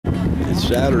It's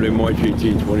Saturday, March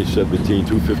 18, 2017,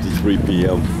 2:53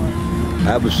 p.m.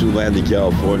 Havasu Landing,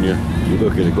 California. You're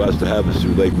looking across the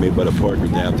Havasu Lake made by the Parker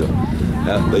Dam to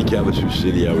Lake Havasu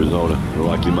City, Arizona, the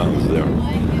Rocky Mountains there.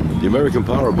 The American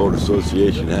Powerboat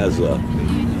Association has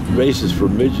races for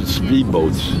midget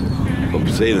speedboats, if I'm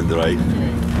saying it right.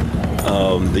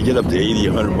 They get up to 80,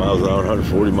 100 miles an hour,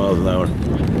 140 miles an hour.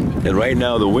 And right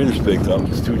now the wind's picked up.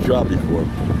 It's too choppy for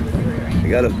them. I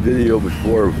got a video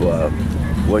before of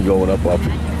one going up off,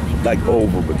 not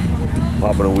over, but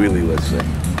popping a wheelie, let's say.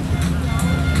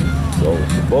 So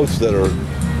the boats that are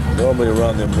normally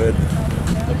around them red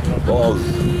balls,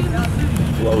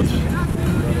 floats, are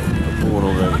pulling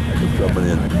over there, they're jumping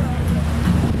in.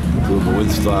 Until the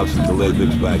wind stops, until they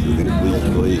mix back, they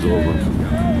can glaze over.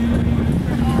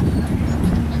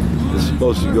 It's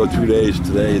supposed to go 2 days,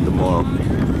 today and tomorrow.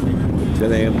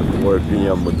 10 a.m. to 4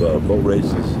 p.m. with boat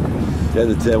races. 10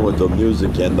 to 10 with the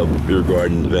music and the beer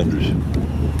garden vendors.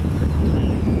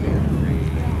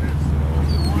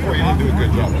 Oh, you didn't do a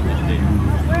good job.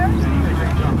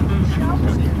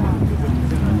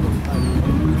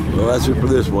 Well, that's it for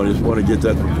this one. I just want to get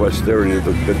that for posterity. It's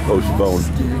been postponed.